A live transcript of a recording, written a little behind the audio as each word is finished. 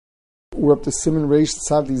We're up to Siman Reish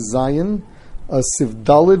Tzadi Zayin. Sif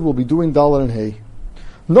Dalid will be doing Dalid and Hay.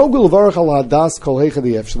 No gulavarach al hadas kol heicha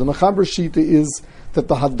diefsha. The Mechaber Shita is that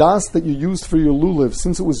the hadas that you used for your lulav,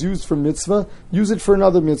 since it was used for mitzvah, use it for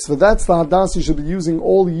another mitzvah. That's the hadas you should be using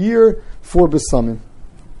all year for besamim.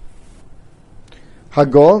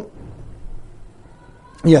 Hagah.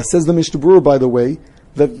 Yeah, says the Mishnah Berurah, by the way,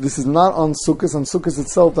 that this is not on Sukkot. On Sukkot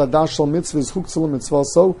itself, the hadas shal mitzvah is huktzal mitzvah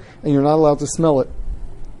so, and you're not allowed to smell it.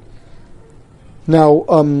 Now,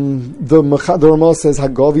 the Ramah says,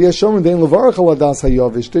 Hagov yeshom dein levarach al hadas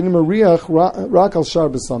hayavish dein mariach rak al shar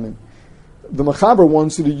besamim. The Mechaber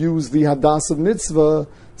wants you to use the hadas of mitzvah.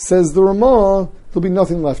 Says the Ramah, there'll be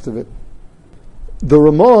nothing left of it. The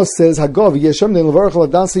Ramah says, Hagov yeshom dein levarach al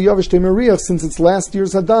hadas hayavish dein mariach. Since it's last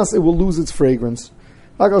year's hadas, it will lose its fragrance.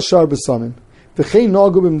 Rak al shar besamim. V'chei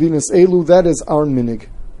nagu b'mdinas elu. That is our minig.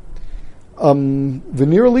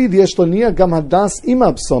 Venerally, the Eshlania gam hadas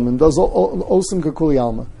ima b'samim does osim kakuli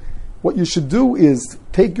alma. What you should do is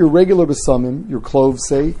take your regular b'samim, your cloves,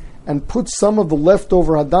 say, and put some of the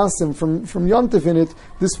leftover hadasim from yontif in it.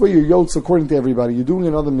 This way, you're yotz according to everybody. You're doing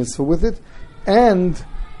another mitzvah with it, and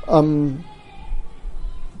you're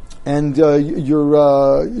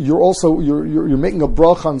also making a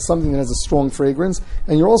bracha on something that has a strong fragrance,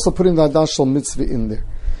 and you're also putting the hadas shel mitzvah in there.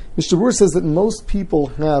 Mr. Berurah says that most people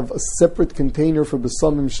have a separate container for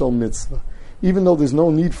besamim shel mitzvah, even though there's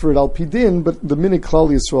no need for it al pidin, but the minig klal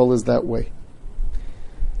Yisrael is that way.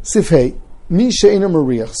 Sifhei, mi she'ena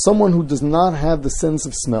mariach, someone who does not have the sense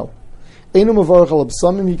of smell. Einu mavarach al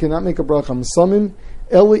besamim, he cannot make a bracha on besamim,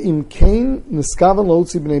 ela im kain niskavan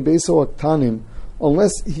lotzi b'nei beso aktanim,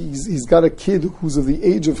 unless he's got a kid who's of the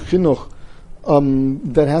age of chinuch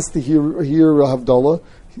that has to hear Havdalah.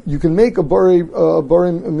 You can make a barim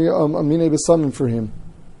amine besamim for him.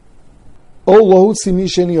 O lohutzi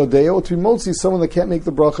misheni odeo, to be motzi someone that can't make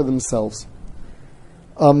the bracha themselves,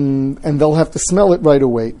 and they'll have to smell it right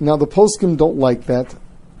away. Now the poskim don't like that.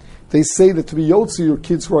 They say that to be yotzi your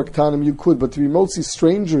kids who are ktanim you could, but to be motzi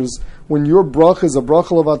strangers when your bracha is a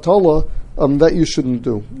bracha of atola, that you shouldn't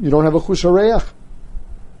do. You don't have a chushareach.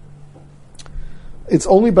 It's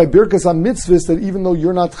only by birkas ha-mitzvahs that even though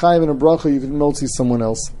you're not chayiv in a bracha, you can motzi someone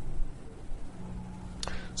else.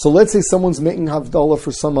 So let's say someone's making havdalah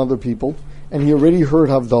for some other people, and he already heard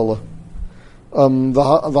havdalah. The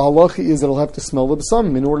halacha is that he'll have to smell the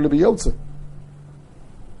besamim in order to be yotze.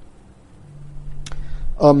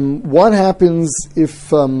 What happens if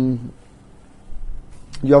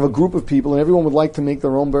you have a group of people and everyone would like to make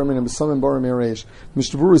their own bermin and besamim barim ereish?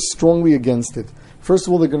 Mr. Berurah is strongly against it. First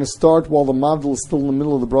of all, they're going to start while the mavdal is still in the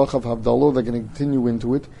middle of the bracha of Havdalah. They're going to continue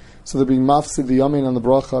into it. So they're being mafsid the yamin on the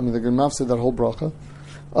bracha. They're going to mafsid that whole bracha.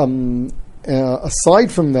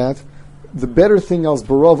 Aside from that, the better thing as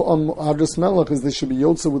barav hadras melech is they should be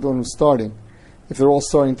yotze with the one who's starting, if they're all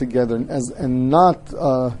starting together, and not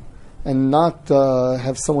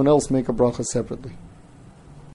have someone else make a bracha separately.